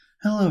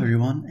Hello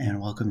everyone, and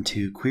welcome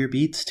to Queer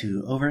Beats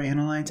to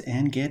Overanalyze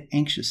and Get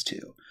Anxious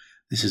To.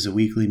 This is a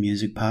weekly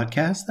music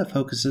podcast that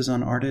focuses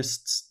on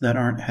artists that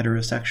aren't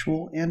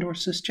heterosexual and or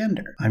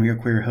cisgender. I'm your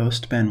queer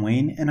host, Ben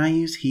Wayne, and I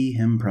use he,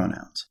 him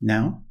pronouns.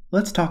 Now,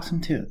 let's talk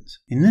some tunes.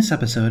 In this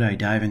episode, I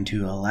dive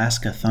into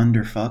Alaska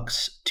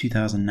Thunderfuck's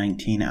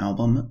 2019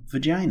 album,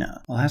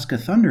 Vagina. Alaska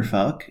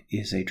Thunderfuck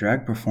is a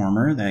drag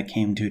performer that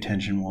came to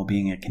attention while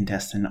being a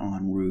contestant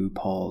on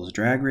RuPaul's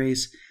Drag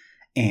Race,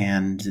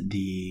 and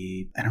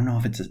I don't know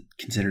if it's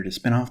considered a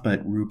spinoff,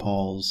 but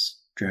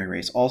RuPaul's Drag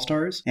Race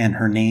All-Stars, and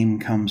her name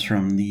comes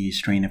from the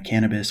strain of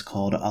cannabis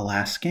called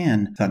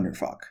Alaskan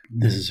Thunderfuck.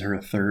 This is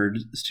her third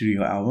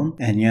studio album,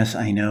 and yes,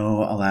 I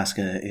know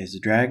Alaska is a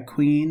drag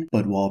queen,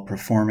 but while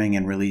performing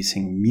and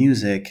releasing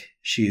music,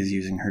 she is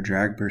using her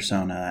drag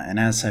persona, and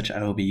as such,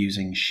 I will be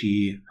using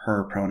she,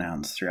 her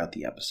pronouns throughout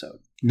the episode.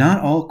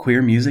 Not all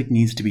queer music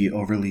needs to be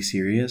overly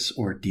serious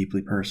or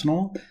deeply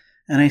personal,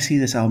 and I see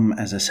this album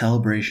as a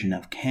celebration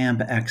of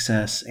camp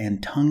excess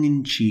and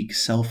tongue-in-cheek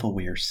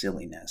self-aware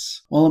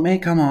silliness. While it may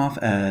come off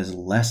as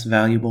less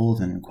valuable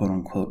than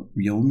quote-unquote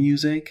real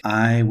music,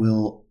 I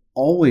will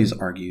always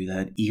argue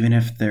that even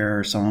if there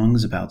are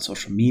songs about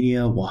social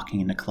media, walking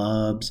into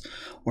clubs,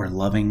 or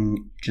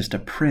loving just a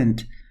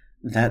print,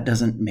 that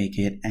doesn't make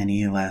it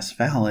any less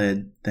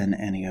valid than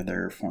any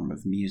other form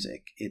of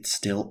music. It's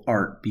still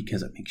art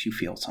because it makes you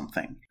feel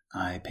something.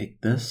 I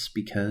picked this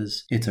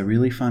because it's a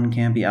really fun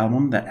campy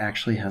album that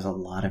actually has a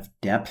lot of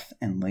depth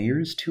and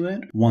layers to it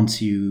once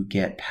you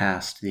get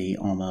past the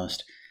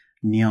almost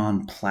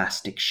neon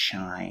plastic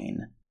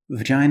shine.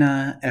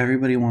 Vagina,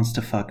 Everybody Wants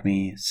to Fuck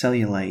Me,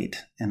 Cellulite,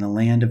 and The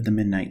Land of the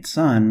Midnight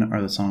Sun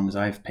are the songs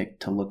I've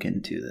picked to look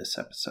into this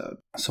episode.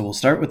 So we'll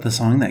start with the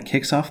song that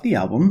kicks off the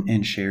album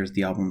and shares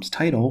the album's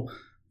title,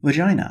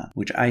 Vagina,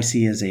 which I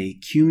see as a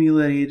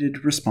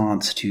cumulated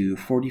response to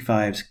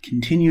 45's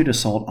continued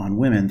assault on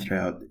women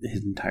throughout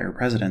his entire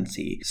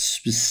presidency,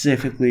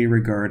 specifically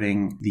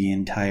regarding the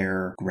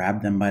entire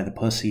grab them by the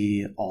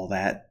pussy, all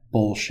that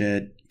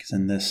bullshit. Because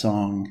in this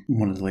song,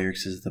 one of the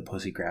lyrics is the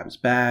pussy grabs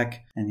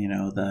back, and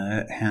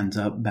the hands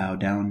up, bow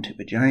down to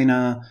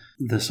vagina,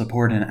 the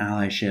support and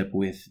allyship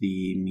with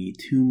the Me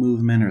Too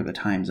movement or the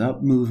Time's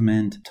Up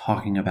movement,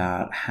 talking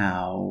about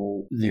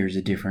how there's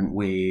a different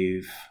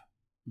wave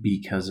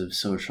because of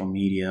social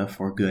media,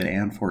 for good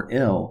and for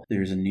ill.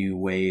 There's a new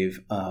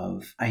wave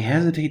of, I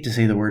hesitate to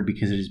say the word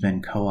because it has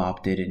been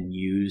co-opted and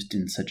used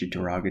in such a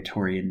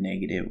derogatory and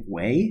negative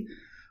way,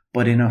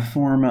 but in a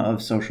form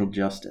of social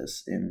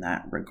justice in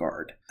that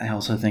regard. I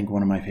also think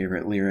one of my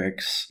favorite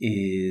lyrics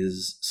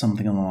is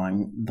something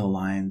along the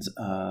lines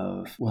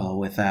of, well,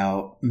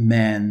 without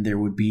men, there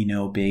would be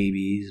no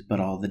babies, but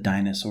all the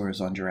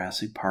dinosaurs on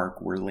Jurassic Park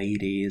were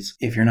ladies.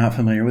 If you're not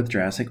familiar with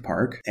Jurassic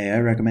Park, A, I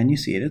recommend you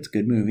see it. It's a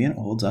good movie and it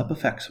holds up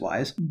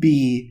effects-wise.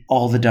 B,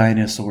 all the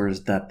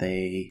dinosaurs that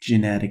they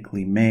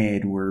genetically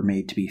made were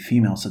made to be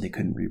female so they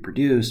couldn't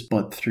reproduce,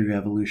 but through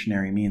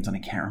evolutionary means, and I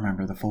can't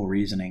remember the full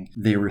reasoning,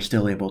 they were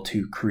still able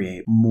to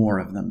create more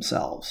of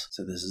themselves.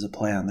 So this is a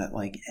play on that,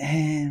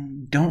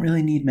 don't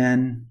really need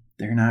men.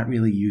 They're not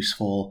really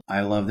useful.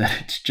 I love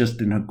that it's just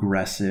an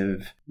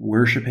aggressive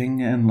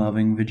worshipping and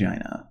loving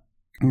vagina.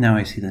 Now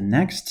I see the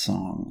next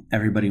song,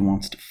 Everybody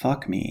Wants to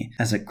Fuck Me,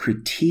 as a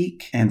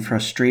critique and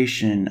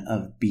frustration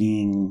of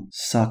being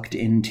sucked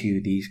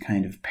into these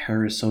kind of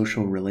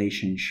parasocial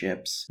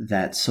relationships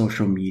that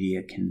social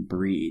media can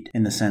breed,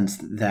 in the sense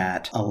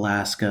that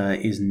Alaska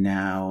is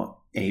now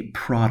a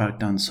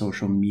product on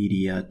social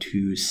media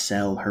to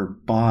sell her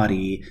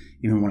body.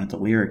 Even one of the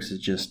lyrics is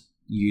just,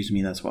 use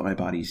me, that's what my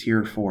body's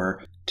here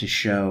for, to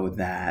show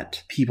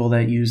that people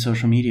that use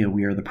social media,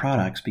 we are the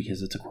products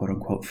because it's a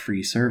quote-unquote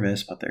free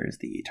service, but there's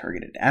the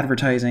targeted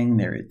advertising,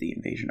 there is the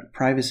invasion of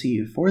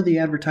privacy for the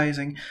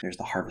advertising, there's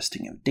the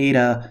harvesting of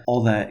data,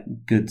 all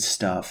that good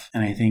stuff.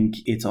 And I think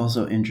it's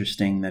also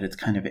interesting that it's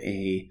kind of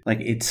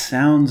it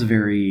sounds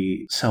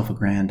very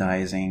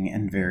self-aggrandizing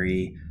and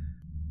very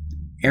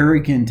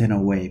arrogant in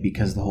a way,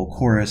 because the whole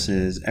chorus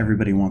is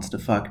everybody wants to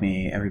fuck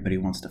me, everybody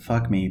wants to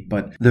fuck me,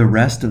 but the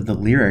rest of the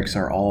lyrics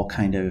are all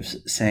kind of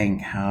saying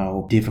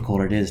how difficult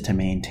it is to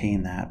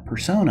maintain that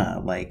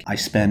persona. Like, I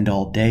spend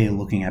all day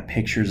looking at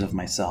pictures of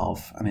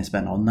myself, and I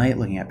spend all night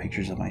looking at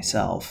pictures of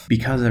myself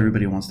because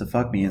everybody wants to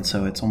fuck me. And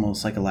so it's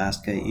almost like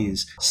Alaska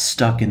is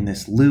stuck in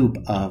this loop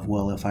of,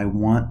 well, if I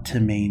want to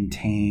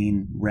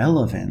maintain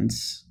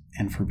relevance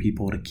and for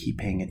people to keep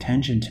paying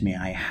attention to me,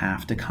 I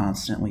have to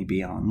constantly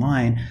be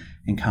online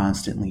and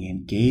constantly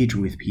engage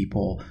with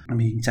people. I'm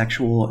being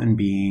sexual and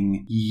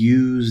being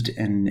used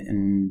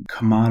and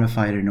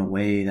commodified in a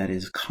way that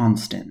is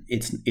constant.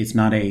 It's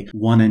not a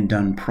one and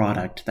done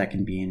product that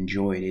can be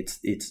enjoyed.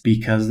 It's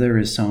because there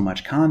is so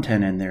much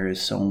content and there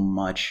is so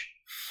much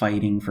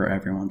fighting for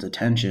everyone's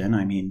attention.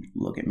 I mean,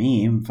 look at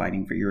me, I'm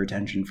fighting for your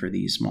attention for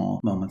these small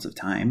moments of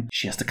time.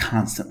 She has to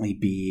constantly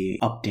be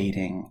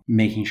updating,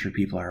 making sure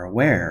people are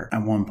aware.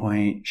 At one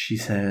point, she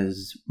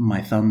says,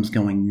 my thumb's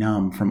going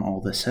numb from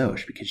all the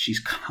soch, because she's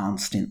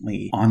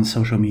constantly on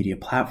social media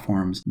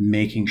platforms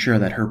making sure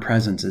that her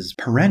presence is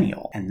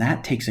perennial. And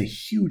that takes a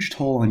huge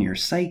toll on your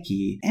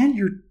psyche and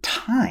your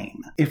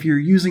time. If you're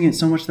using it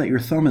so much that your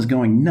thumb is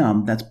going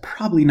numb, that's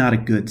probably not a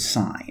good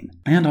sign.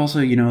 And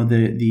also,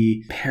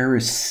 the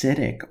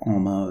parasitic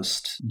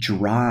almost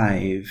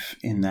drive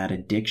in that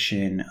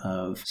addiction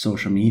of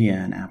social media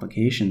and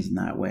applications in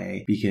that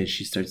way, because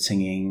she starts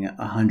singing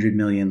 100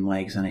 million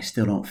likes and I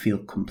still don't feel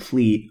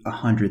complete,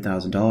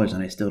 $100,000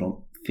 and I still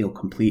don't feel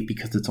complete,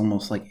 because it's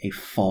almost like a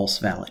false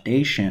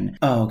validation.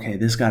 Oh, okay,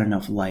 this got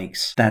enough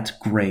likes. That's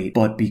great.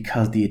 But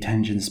because the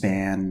attention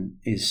span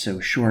is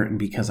so short and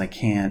because I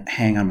can't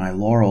hang on my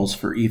laurels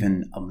for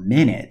even a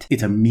minute,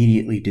 it's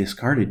immediately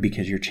discarded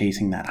because you're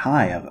chasing that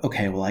high of,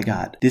 okay, well, I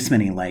got this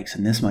many likes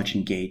and this much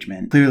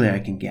engagement. Clearly, I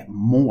can get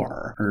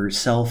more. Her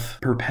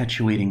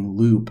self-perpetuating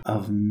loop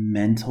of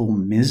mental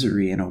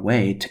misery in a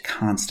way to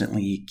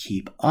constantly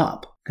keep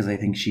up. Because I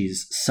think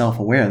she's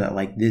self-aware that,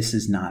 like, this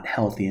is not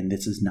healthy and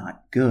this is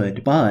not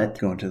good. But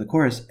going to the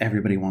chorus,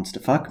 everybody wants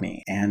to fuck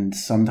me. And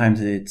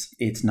sometimes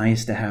it's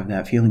nice to have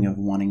that feeling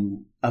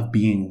of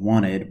being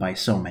wanted by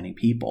so many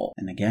people.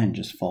 And again,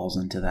 just falls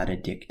into that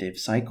addictive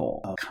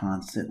cycle of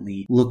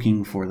constantly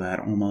looking for that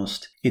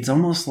it's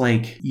almost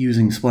like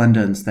using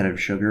Splenda instead of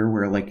sugar,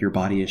 where like your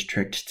body is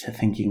tricked to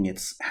thinking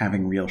it's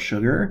having real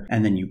sugar,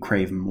 and then you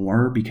crave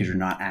more because you're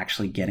not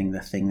actually getting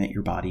the thing that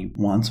your body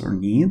wants or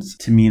needs.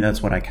 To me,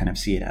 that's what I kind of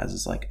see it as.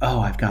 It's like, oh,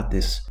 I've got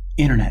this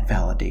internet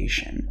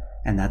validation,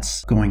 and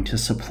that's going to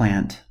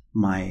supplant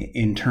my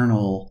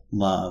internal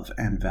love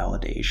and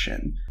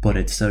validation. But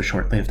it's so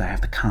short-lived, I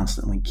have to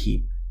constantly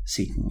keep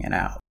seeking it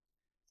out.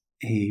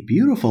 A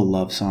beautiful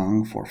love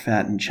song for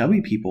fat and chubby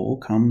people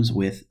comes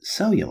with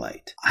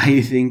Cellulite.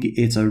 I think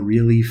it's a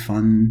really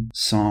fun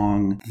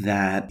song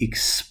that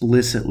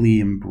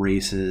explicitly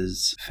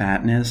embraces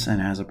fatness,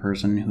 and as a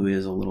person who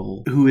is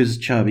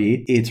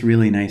chubby, it's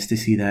really nice to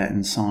see that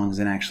in songs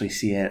and actually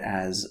see it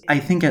as, I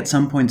think at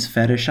some points,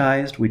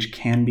 fetishized, which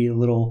can be a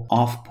little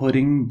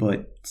off-putting,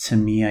 but to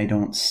me, I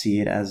don't see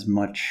it as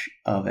much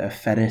of a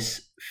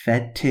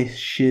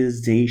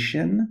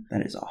fetishization.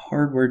 That is a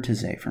hard word to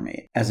say for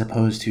me, as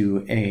opposed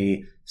to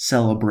a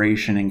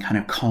celebration and kind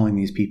of calling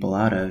these people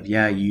out of,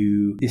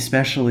 you,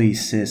 especially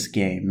cis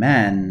gay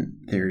men,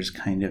 there's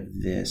kind of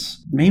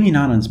this, maybe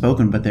not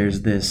unspoken, but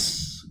there's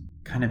this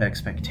kind of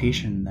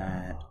expectation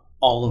that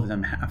all of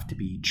them have to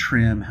be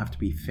trim, have to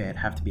be fit,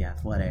 have to be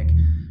athletic,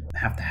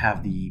 have to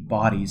have the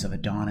bodies of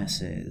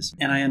Adonises.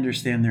 And I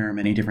understand there are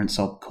many different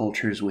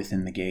subcultures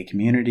within the gay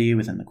community,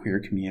 within the queer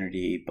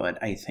community, but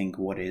I think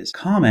what is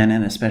common,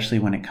 and especially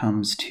when it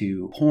comes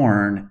to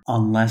porn,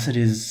 unless it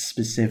is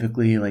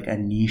specifically like a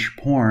niche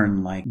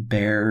porn like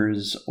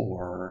bears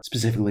or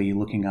specifically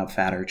looking up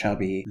fat or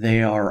chubby,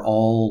 they are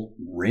all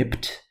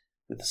ripped,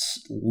 with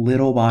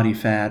little body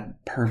fat,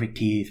 perfect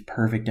teeth,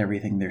 perfect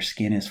everything. Their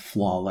skin is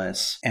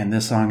flawless. And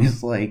this song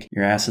is like,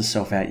 your ass is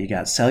so fat you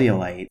got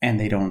cellulite. And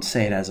they don't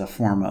say it as a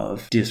form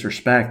of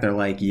disrespect. They're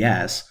like,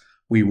 yes,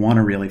 we want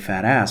a really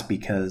fat ass,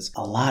 because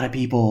a lot of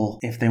people,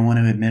 if they want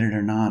to admit it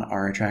or not,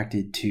 are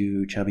attracted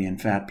to chubby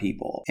and fat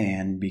people.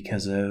 And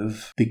because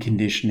of the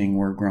conditioning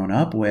we're grown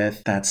up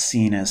with, that's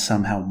seen as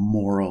somehow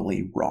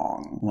morally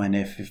wrong. When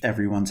if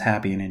everyone's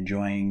happy and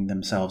enjoying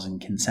themselves and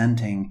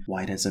consenting,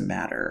 why does it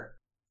matter?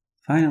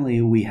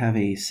 Finally, we have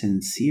a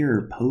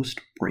sincere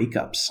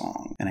post-breakup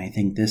song, and I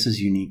think this is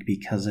unique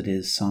because it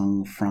is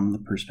sung from the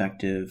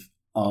perspective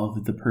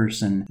of the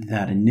person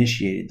that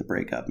initiated the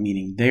breakup,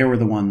 meaning they were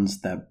the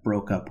ones that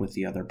broke up with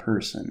the other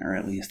person, or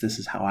at least this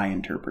is how I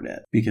interpret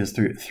it. Because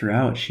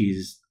throughout,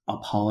 she's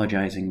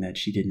apologizing that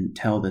she didn't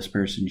tell this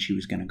person she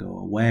was going to go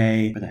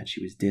away, or that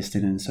she was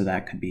distant, and so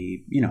that could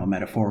be,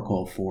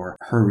 metaphorical for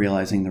her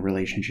realizing the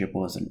relationship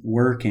wasn't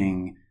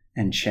working,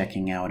 and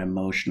checking out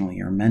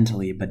emotionally or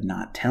mentally, but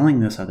not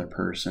telling this other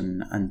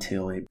person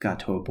until it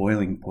got to a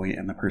boiling point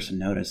and the person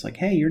noticed, like,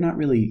 hey, you're not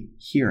really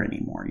here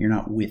anymore. You're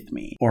not with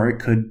me. Or it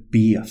could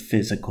be a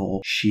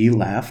physical, she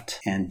left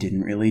and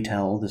didn't really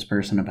tell this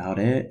person about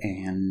it,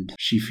 and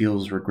she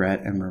feels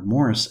regret and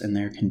remorse. And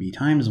there can be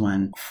times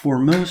when, for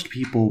most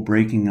people,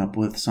 breaking up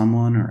with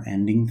someone or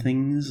ending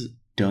things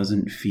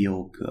doesn't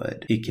feel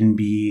good. It can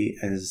be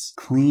as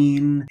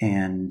clean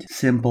and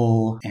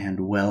simple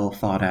and well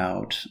thought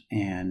out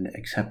and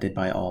accepted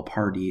by all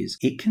parties.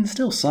 It can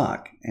still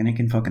suck and it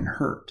can fucking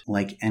hurt.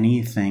 Like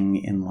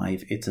anything in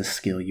life, it's a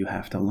skill you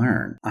have to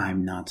learn.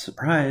 I'm not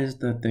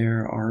surprised that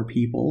there are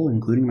people,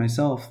 including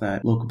myself,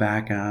 that look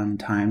back on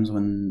times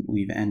when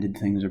we've ended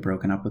things or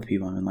broken up with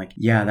people and been like,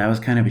 yeah, that was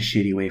kind of a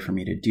shitty way for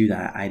me to do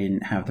that. I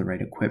didn't have the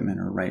right equipment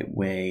or right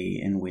way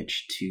in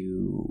which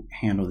to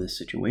handle this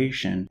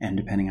situation. And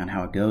depending on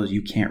how it goes,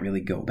 you can't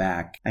really go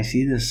back. I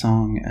see this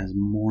song as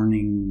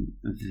mourning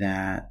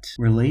that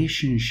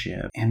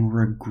relationship and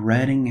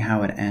regretting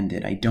how it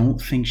ended. I don't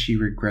think she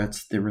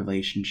regrets the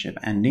relationship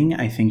ending.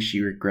 I think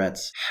she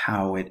regrets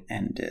how it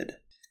ended.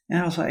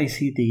 And also I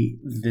see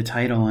the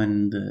title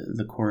and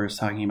the chorus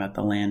talking about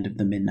the land of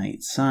the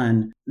midnight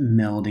sun,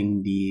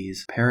 melding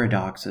these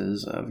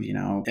paradoxes of,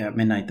 at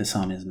midnight the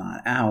sun is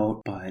not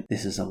out, but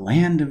this is a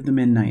land of the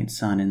midnight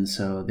sun, and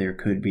so there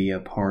could be a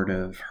part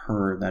of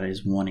her that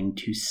is wanting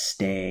to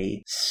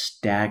stay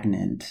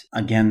stagnant.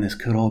 Again, this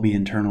could all be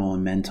internal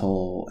and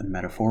mental and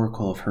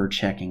metaphorical of her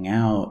checking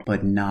out,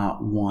 but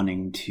not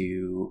wanting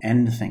to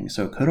end things.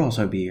 So it could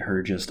also be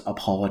her just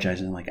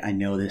apologizing, like, I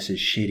know this is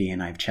shitty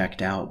and I've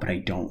checked out, but I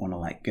don't want to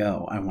let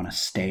go. I want to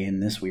stay in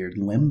this weird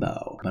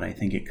limbo. But I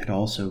think it could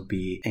also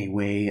be a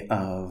way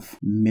of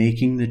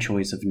making the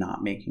choice of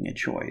not making a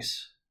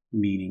choice,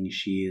 meaning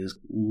she is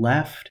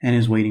left and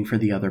is waiting for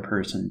the other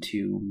person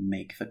to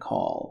make the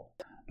call.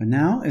 But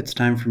now it's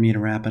time for me to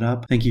wrap it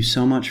up. Thank you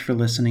so much for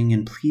listening,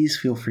 and please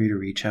feel free to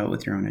reach out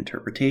with your own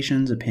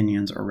interpretations,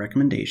 opinions, or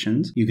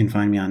recommendations. You can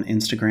find me on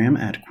Instagram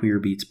at Queer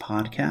Beats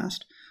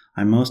Podcast.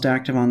 I'm most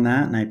active on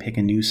that, and I pick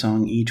a new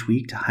song each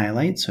week to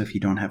highlight, so if you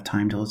don't have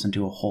time to listen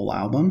to a whole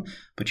album,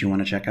 but you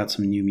want to check out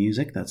some new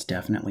music, that's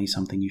definitely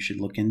something you should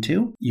look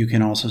into. You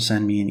can also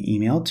send me an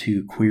email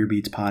to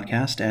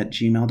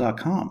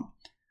queerbeatspodcast@gmail.com.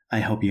 I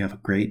hope you have a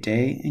great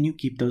day, and you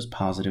keep those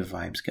positive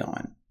vibes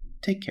going.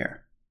 Take care.